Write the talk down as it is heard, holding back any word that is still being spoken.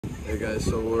Hey guys,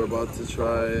 so we're about to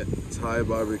try Thai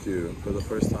barbecue for the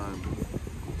first time.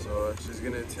 So she's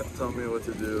gonna tell me what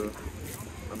to do.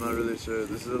 I'm not really sure.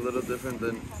 This is a little different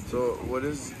than. So what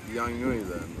is yang nui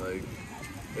then? Like,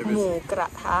 if Hmu it's, kra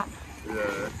tha.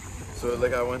 yeah. So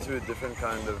like I went to a different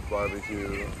kind of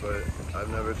barbecue, but I've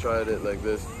never tried it like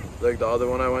this. Like the other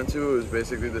one I went to was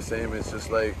basically the same. It's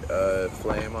just like a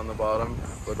flame on the bottom,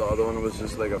 but the other one was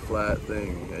just like a flat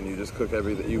thing, and you just cook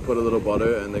everything. You put a little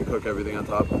butter and then cook everything on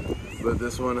top. But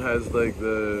this one has like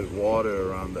the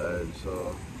water around the edge,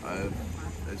 so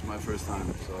it's my first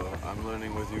time. So I'm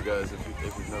learning with you guys if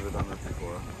you've never done this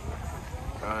before.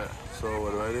 All right. So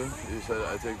what do I do? You said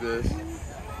I take this,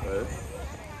 right?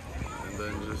 And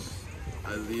then just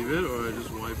I leave it or I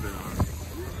just wipe it on.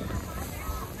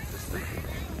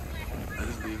 I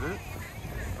just leave it.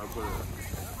 I'll put it.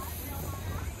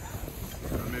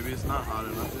 Or maybe it's not hot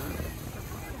enough yet.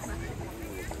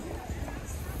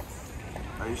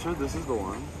 Are you sure this is the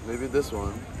one? Maybe this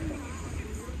one.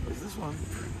 Is this one?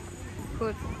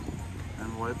 Put.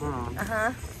 And wipe around.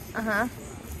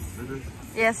 Maybe.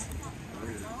 Yes.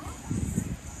 Okay.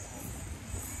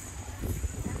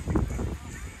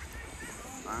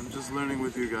 I'm just learning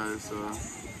with you guys, so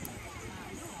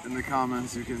in the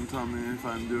comments you can tell me if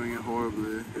I'm doing it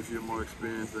horribly, if you're more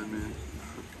experienced than me.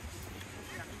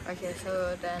 Okay,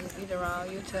 so then eat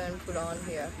around, you turn, put on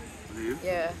here. Leave?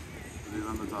 Yeah. Leave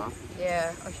on the top?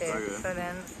 Yeah, okay. So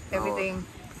then everything.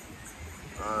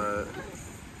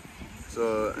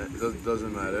 So it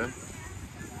doesn't matter.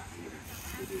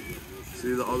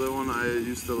 See, the other one I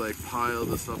used to like pile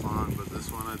the stuff on, but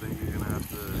this one I think you're gonna have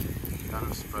to kind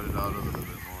of spread it out a little bit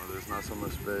more. There's not so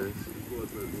much space.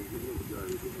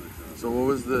 So what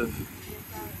was the?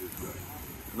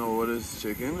 No, what is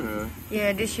chicken or?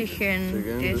 Yeah, this chicken.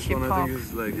 Chicken. This This one pork. I think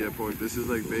is like pork. This is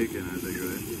like bacon, I think,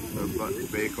 right? Or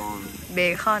bacon.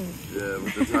 Bacon. Yeah,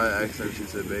 with the Thai accent, she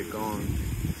said bacon.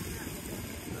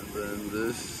 And then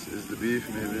this is the beef,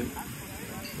 maybe.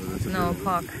 No,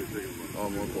 pork. Oh,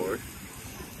 more pork.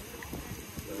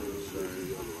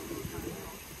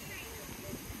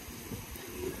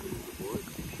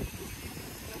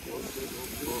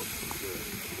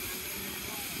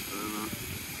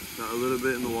 Got a little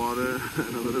bit in the water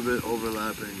and a little bit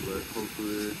overlapping, but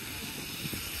hopefully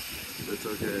it's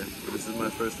okay. This is my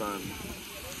first time.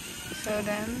 So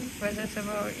then,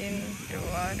 vegetable in the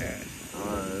water.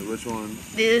 Alright, which one?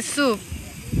 This is soup.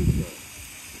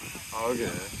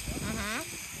 Okay.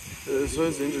 So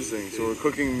it's interesting. So we're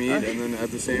cooking meat and then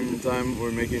at the same time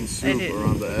we're making soup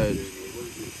around the edge.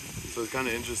 So it's kind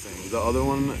of interesting. The other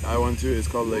one I went to is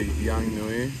called like Yang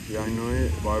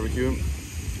Nui barbecue.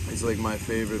 It's like my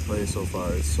favorite place so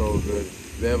far. It's so good.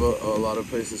 They have a lot of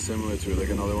places similar to it. Like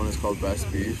another one is called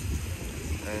Best Beef.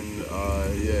 And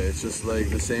yeah, it's just like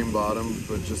the same bottom,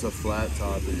 but just a flat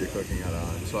top that you're cooking it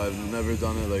on. So I've never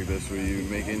done it like this, where you're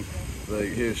making,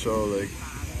 like, here, show, like,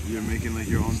 you're making like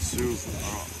your own soup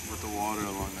with the water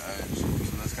along the edge. So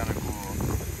that's kind of cool.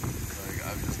 Like,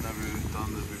 I've just never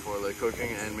done this before, like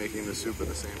cooking and making the soup at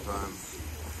the same time.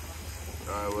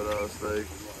 Alright, what else? Like,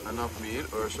 enough meat,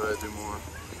 or should I do more?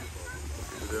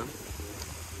 You do?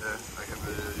 Yeah, I can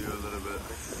video you a little bit.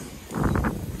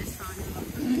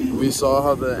 We saw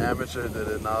how the amateur did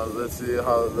it, now let's see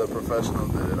how the professional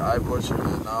did it. I butchered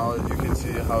it, now you can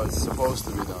see how it's supposed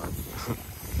to be done.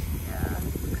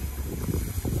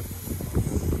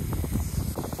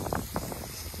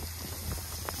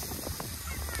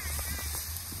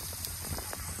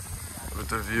 With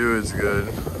the view it's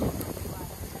good.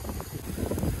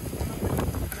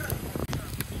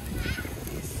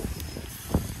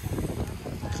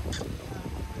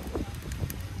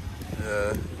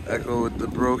 Yeah, Echo with the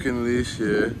broken leash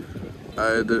here. I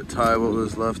had to tie what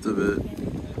was left of it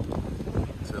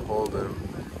to hold him.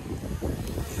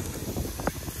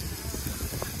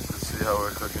 Let's see how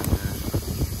we're cooking here.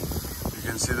 You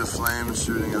can see the flames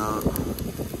shooting out.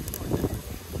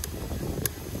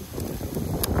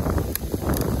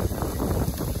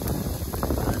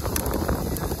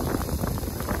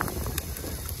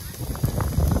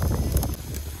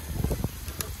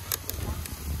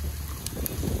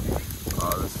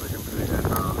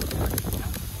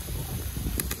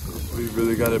 We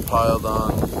really got it piled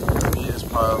on. The meat is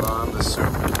piled on. The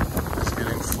soup is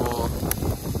getting full.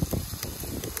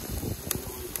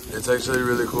 It's actually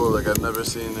really cool. Like, I've never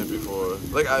seen it before.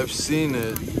 Like, I've seen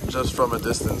it just from a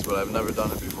distance, but I've never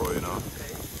done it before, you know?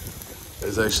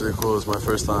 It's actually cool. It's my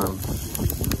first time.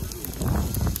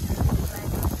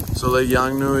 So, like,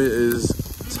 Yang Nui is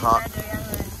top.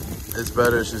 It's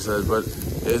better, she said, but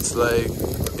it's like,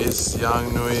 it's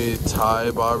Yang Nui Thai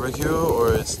barbecue,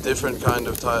 or it's different kind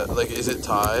of Thai? Like, is it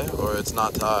Thai or it's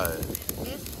not Thai?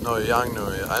 This No, Yang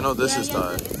Nui. I know this is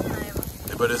Thai.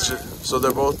 Yeah, but it's just, so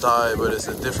they're both Thai, but it's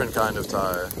a different kind of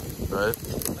Thai, right?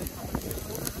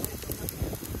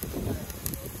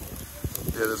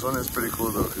 Yeah, this one is pretty cool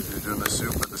though, because you're doing the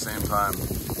soup at the same time.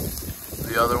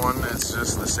 The other one, it's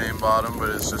just the same bottom, but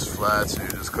it's just flat, so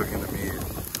you're just cooking the meat.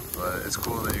 But it's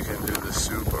cool that you can do the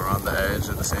soup around the edge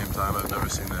at the same time. I've never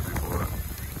seen that before.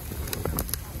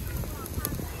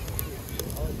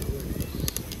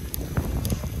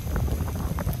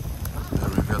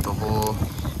 And we've got the whole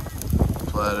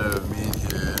platter of meat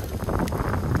here.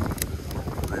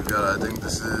 We've got, I think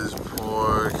this is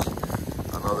pork,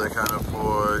 another kind of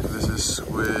pork, this is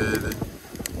squid,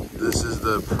 this is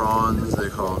the prawns they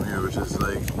call them here, which is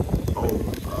like,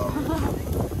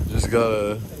 just got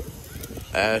a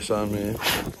ash on me.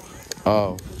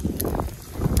 Oh.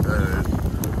 Right.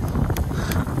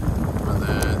 And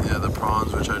then, yeah, the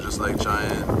prawns, which are just like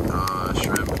giant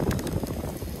shrimp.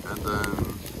 And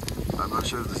then, I'm not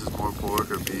sure if this is more pork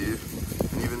or beef.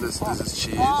 And even this is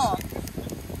cheese. Oh.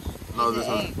 No, this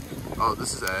one. Oh,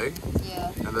 this is egg?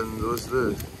 Yeah. And then what's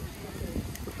this?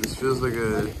 This feels like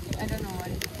a... I don't know what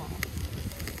it's called.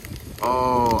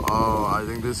 Oh, I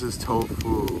think this is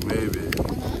tofu, maybe.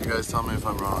 You guys tell me if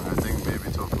I'm wrong. I think maybe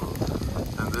tofu.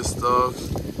 And this stuff,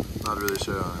 not really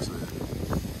sure, honestly.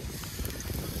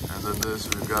 And then this,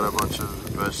 we've got a bunch of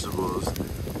vegetables.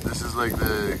 This is like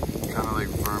the kind of like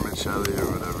vermicelli or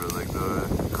whatever, like the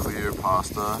clear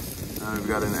pasta. And we've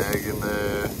got an egg in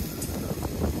there.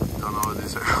 Don't know what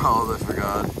these are called, I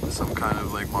forgot. Some kind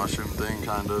of like mushroom thing,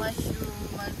 kind of.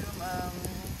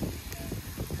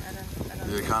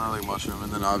 Yeah, kind of like mushroom,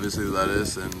 and then obviously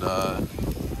lettuce, and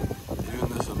even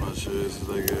this I'm not sure. This is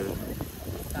like a,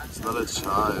 it's not a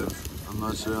chive. I'm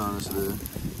not sure, honestly.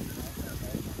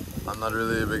 I'm not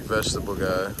really a big vegetable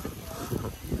guy.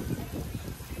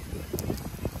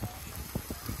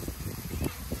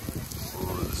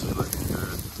 Oh, this is looking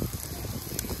good.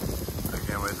 I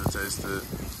can't wait to taste it.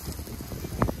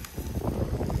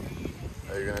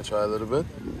 Are you gonna try a little bit?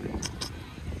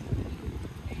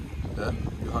 Yeah?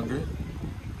 You hungry?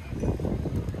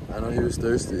 I know he was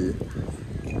thirsty.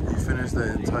 He finished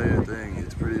the entire thing.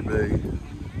 It's pretty big.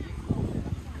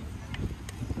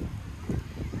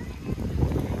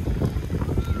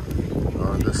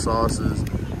 The sauces,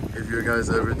 if you guys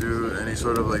ever do any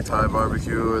sort of like Thai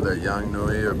barbecue or that Yang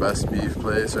Nui or best beef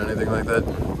place or anything like that,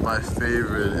 my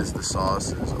favorite is the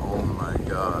sauces. Oh my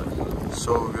god,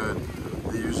 so good.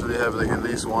 They usually have like at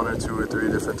least 1 or 2 or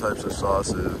 3 different types of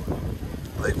sauces,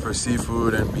 like for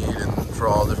seafood and meat and for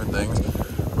all different things.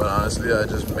 But honestly, I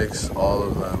just mix all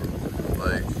of them.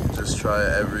 Like, just try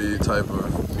every type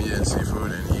of meat and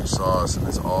seafood in each sauce, and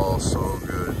it's all so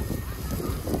good.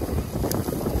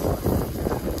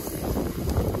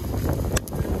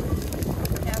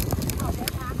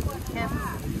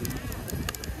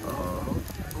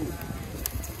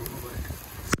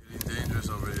 It's getting dangerous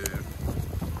over here.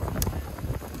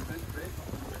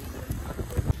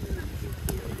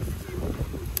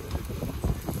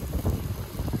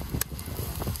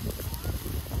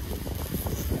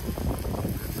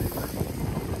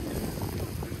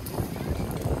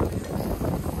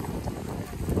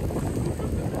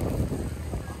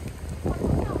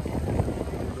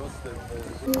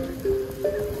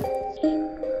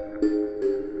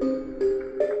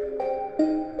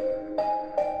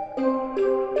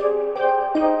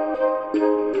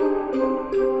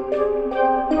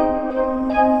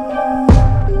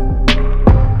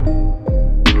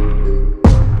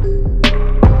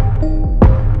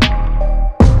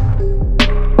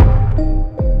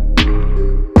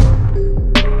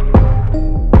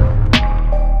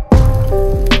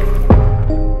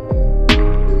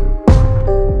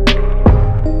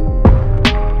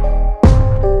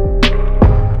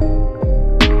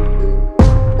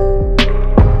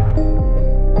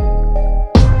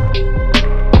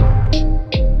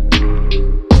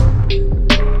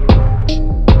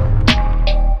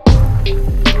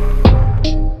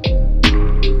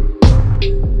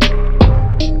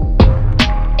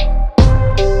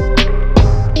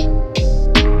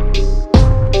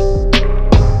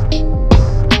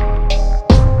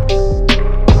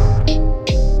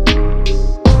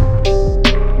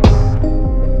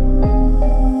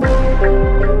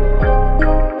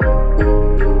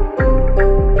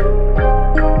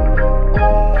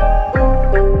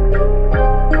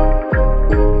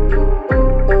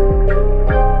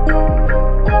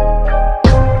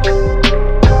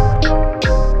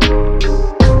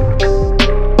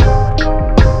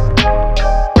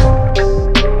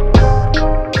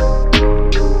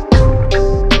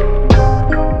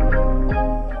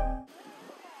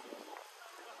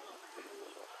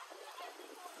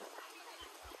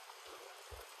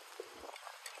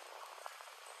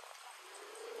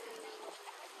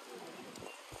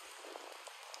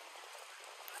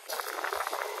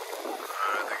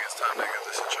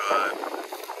 time. I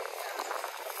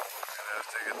have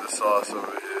to get the sauce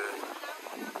over here.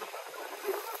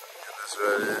 Get this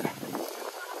ready.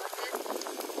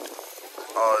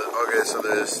 Oh, okay, so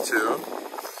there's two.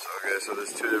 So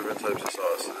there's two different types of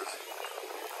sauces.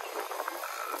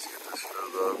 Let's get this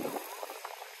filled up.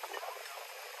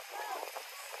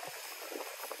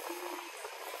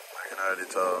 I can already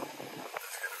tell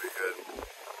it's gonna be good.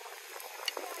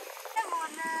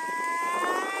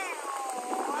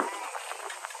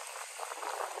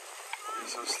 You're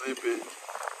so sleepy.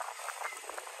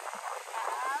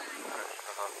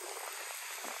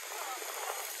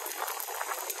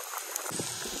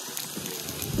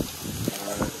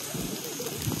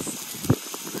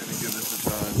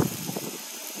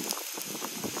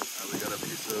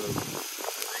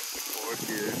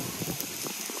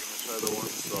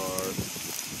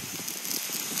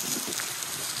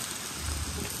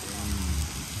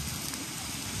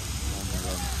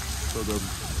 So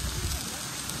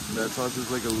that sauce is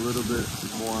like a little bit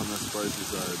more on the spicy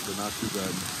side, but not too bad.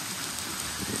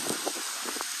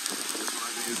 This one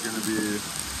I think is gonna be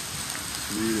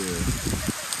sweeter.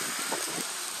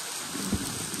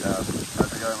 Yeah, I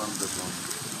think I remember this one.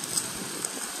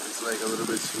 It's like a little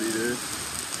bit sweeter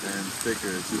and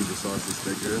thicker too. The sauce is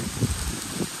thicker.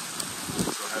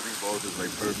 So having both is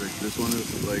like perfect. This one is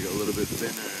like a little bit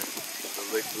thinner,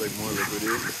 like more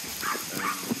liquidy,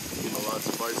 and a lot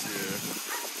spicier.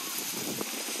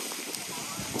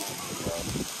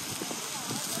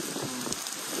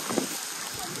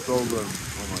 So good.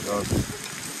 Oh my gosh.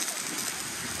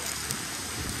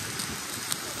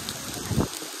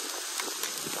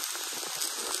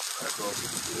 Back off.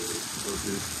 So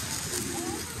good.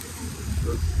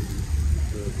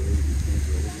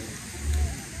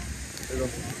 There you go.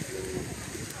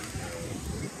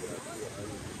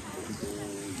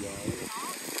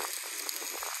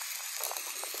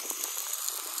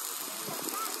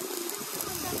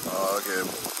 Okay,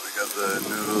 we got the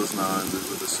noodles now and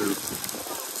with the soup.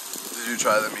 Did you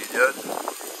try the meat yet? Did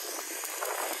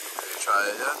you try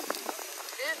it yet?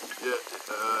 Yeah.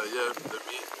 Yeah, the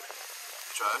meat.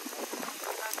 Try it?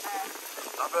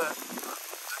 Not bad.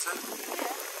 That's it?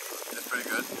 Yeah. It's pretty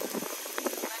good?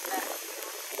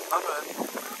 Not bad.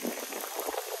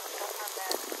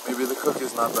 Maybe the cook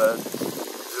is not bad.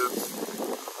 Yeah.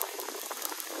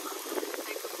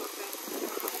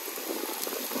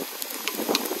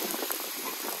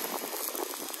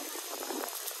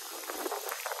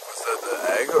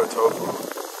 Egg or tofu?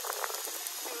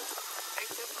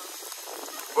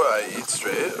 What, I eat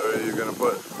straight or are you gonna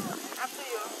put? Up to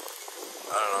you.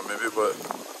 I don't know, maybe put.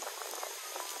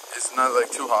 It's not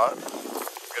like too hot.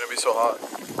 It's gonna be so hot.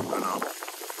 I know.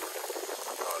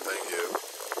 Oh, thank you.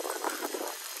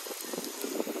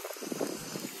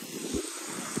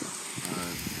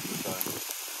 Alright,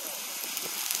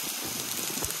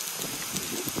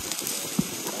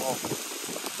 oh.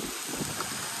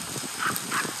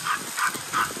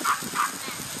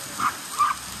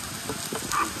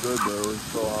 Good though, it's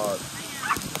so hot.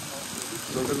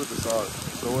 So good with the sauce.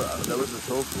 So that was the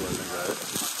tofu, I think, right?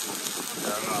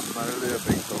 Yeah, I'm not really a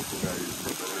big tofu guy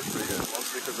usually, but it was pretty good.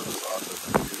 Mostly because of the sauce, I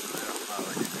think. Usually I'm not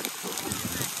like eating tofu.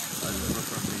 I just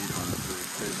prefer meat, honestly.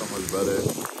 It tastes so much better.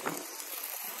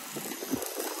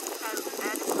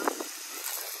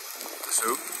 The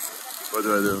soup? What do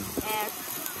I do?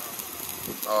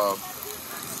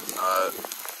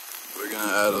 We're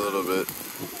gonna add a little bit.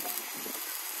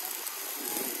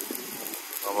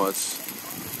 How much?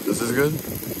 This is good?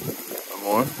 Or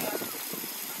more?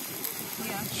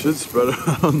 Yeah. Should spread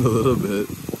around a little bit.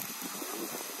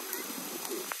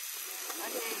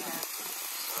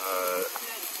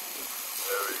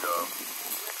 There we go.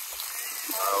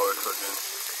 Now we're cooking.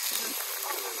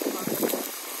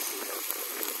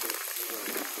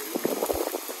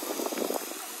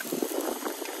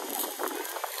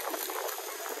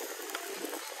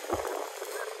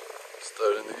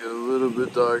 Starting to get a little bit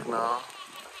dark now.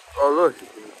 Oh, look.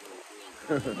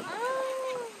 I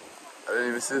didn't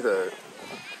even see that.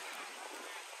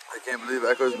 I can't believe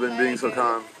Echo's been being so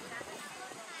calm.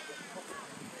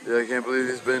 Yeah, I can't believe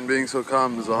he's been being so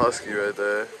calm. There's a husky right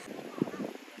there.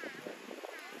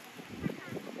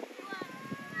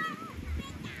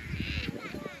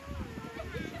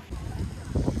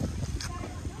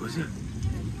 What's it?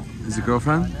 Is it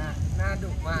girlfriend?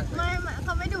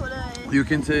 You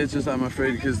can say it's just I'm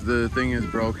afraid because the thing is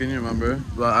broken, you remember?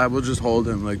 But I will just hold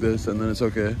him like this and then it's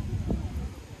okay.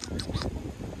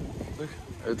 Look,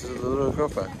 it's a little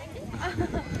girlfriend.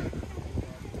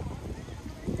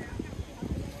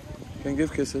 Can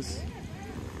give kisses.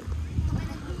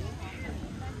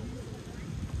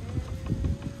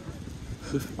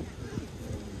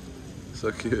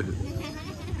 So cute.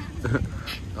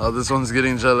 Oh, this one's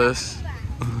getting jealous.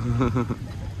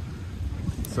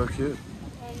 So cute.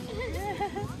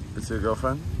 It's your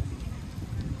girlfriend?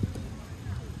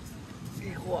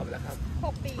 4 ขวบแล้วครับ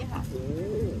 6 ปีค่ะ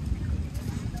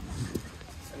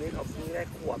อันนี้เขาเพิ่งได้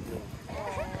ขวบหนึ่ง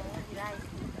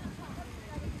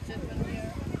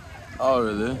Oh,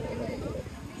 really?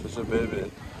 Such a baby.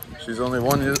 She's only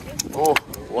 1 year. Oh,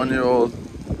 1 year old.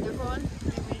 The phone?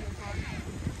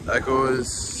 Echo is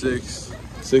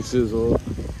 6 years old.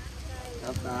 ค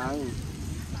รับตัง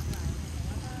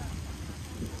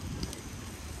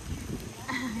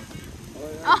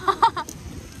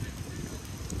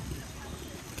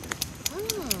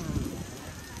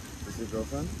Is your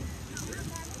girlfriend?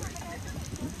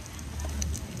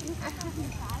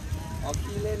 ออก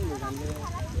ขี้เล่นเหมือนกันเลย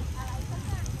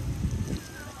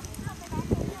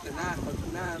แต่หน้าเขา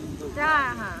หน้ามันดุ จ้า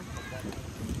ค่ะ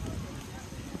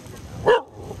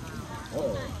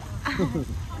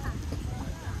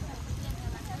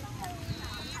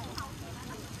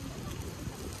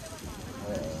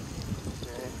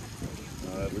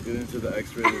Alright, we're getting to the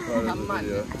X-rated part of the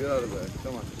video. Get out of there.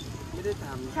 Come on. ไม่ได้ท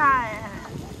ำ ใช่ค่ะ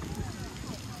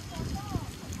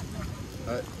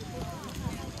Alright.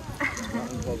 Not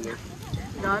in public.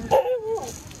 Don't.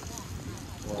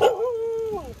 Wow.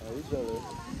 Are you jealous?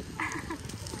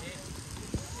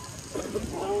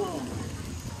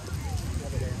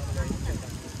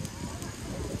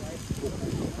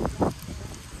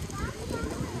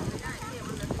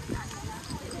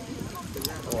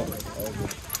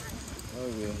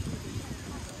 Okay.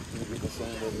 Maybe the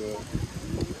sound of your...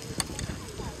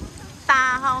 ตา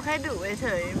เขาแค่ดุเฉ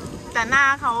ยๆแต่หน้า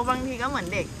เขาบางทีก็เหมือน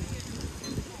เด็ก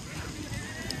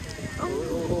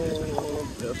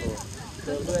Careful. เจ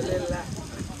อเพื่อนเล่นละ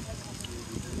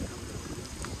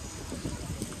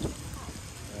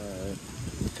Alright.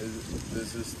 This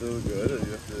is still good, or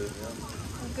you have to... Yeah?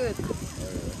 Good.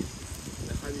 Alright. แ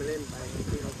ต่ค่อยมาเล่นไป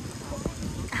ที่เขา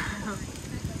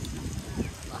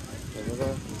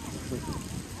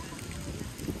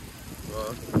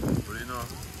Well, what do you know?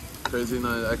 Crazy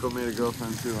night. Echo made a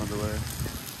girlfriend too on the way.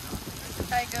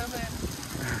 Hi, girlfriend.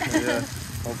 Yeah.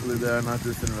 Hopefully they are not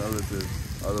distant relatives.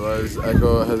 Otherwise,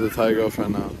 Echo has a Thai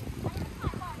girlfriend now.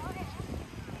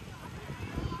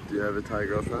 Do you have a Thai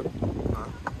girlfriend? Huh?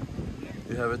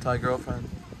 You have a Thai girlfriend?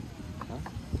 Huh?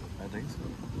 I think so.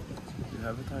 You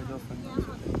have a Thai girlfriend?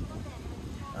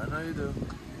 I know you do.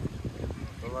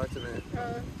 Don't lie to me.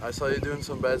 I saw you doing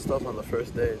some bad stuff on the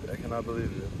first date. I cannot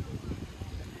believe you.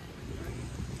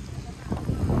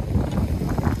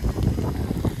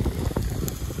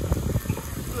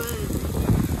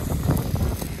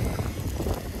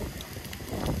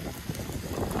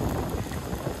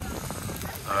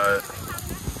 Alright.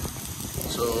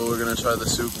 So we're gonna try the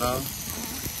soup now?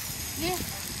 Yeah.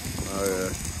 Oh yeah.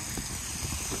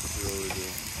 Let's see what we do.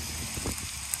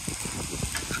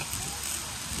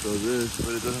 So this,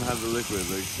 but it doesn't have the liquid.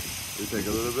 Like, you take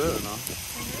a little bit or no?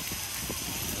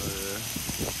 Oh yeah.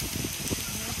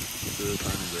 Do a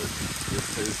tiny bit. This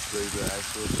tastes like the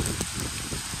actual soup.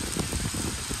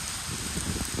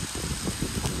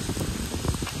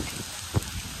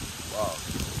 Wow.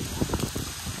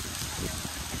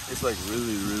 It's like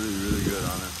really, really, really good,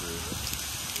 honestly.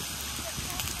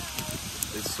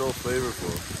 It's so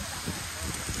flavorful.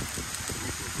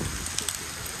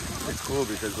 It's cool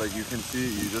because like you can see,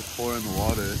 you just pour in the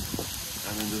water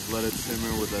and then just let it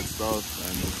simmer with that stuff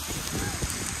and it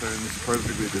turns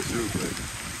perfectly to soup. Like,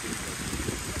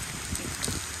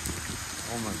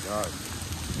 oh my god.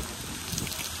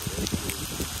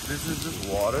 This is just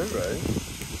water, right?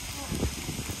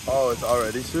 Oh, it's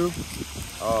already soup?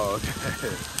 Oh,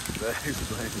 okay. That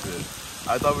explains it.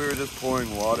 I thought we were just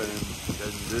pouring water in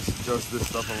and just this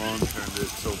stuff alone turned it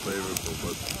so flavorful,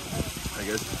 but I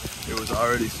guess it was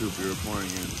already soup we were pouring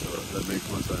in, so that makes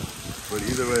more sense. But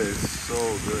either way, it's so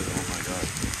good. Oh my god.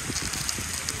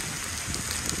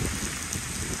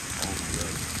 Oh my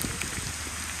god.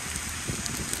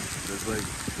 There's like,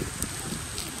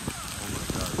 oh my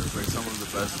god, there's like some of the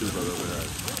best soup I've ever had.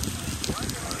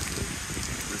 Honestly.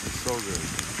 This is so good.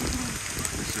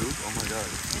 The soup? Oh my god.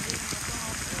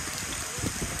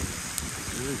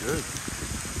 It's really good.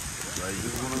 Like,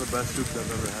 this is one of the best soups I've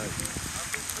ever had.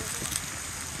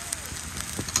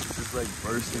 It's just like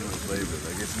bursting with flavor.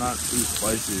 Like, it's not too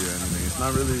spicy or anything. It's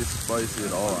not really spicy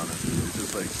at all, honestly. It's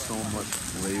just like so much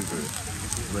flavor.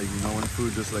 Like, you know, when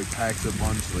food just like packs a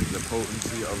punch, like the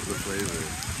potency of the flavor.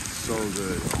 It's so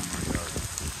good. Oh my god.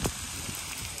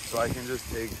 So I can just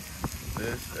take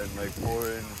this and like pour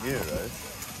in here, right?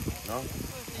 No?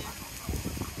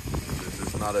 This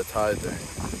is not a Thai thing.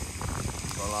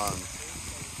 Hold on.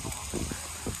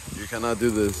 You cannot do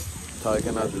this. Thai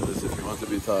cannot do this if you want to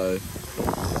be Thai.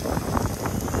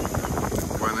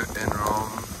 When in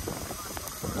Rome,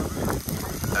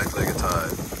 act like a Thai.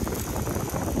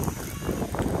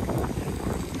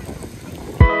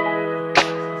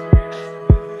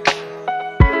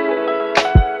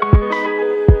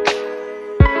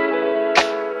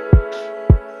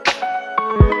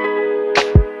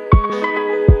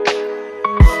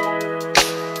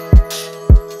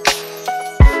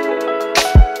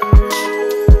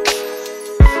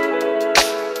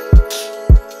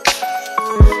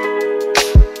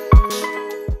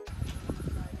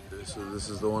 This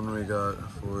is the one we got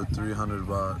for 300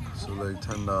 baht, so like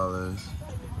 $10,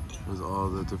 with all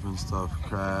the different stuff: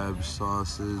 crabs,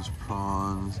 sausage,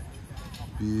 prawns,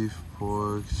 beef,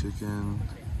 pork, chicken,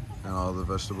 and all the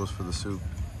vegetables for the soup.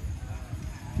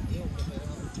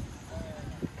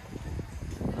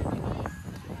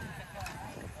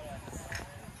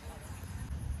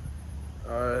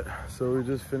 Alright, so we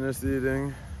just finished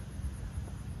eating.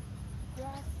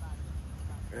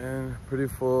 And pretty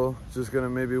full. Just gonna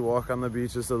maybe walk on the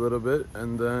beach just a little bit,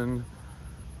 and then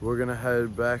we're gonna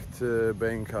head back to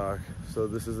Bangkok. So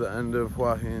this is the end of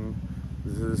Hua Hin.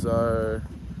 This is our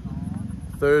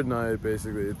third night,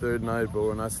 basically third night, but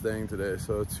we're not staying today.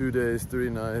 So 2 days, 3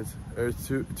 nights, or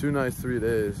two nights, 3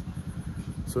 days.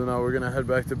 So now we're gonna head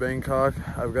back to Bangkok.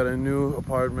 I've got a new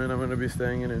apartment. I'm gonna be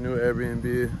staying in a new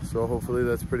Airbnb, so hopefully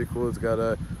that's pretty cool. It's got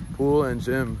a pool and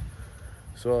gym,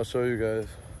 so I'll show you guys.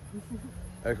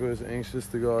 Echo is anxious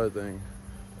to go, I think.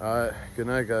 Alright, good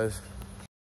night, guys.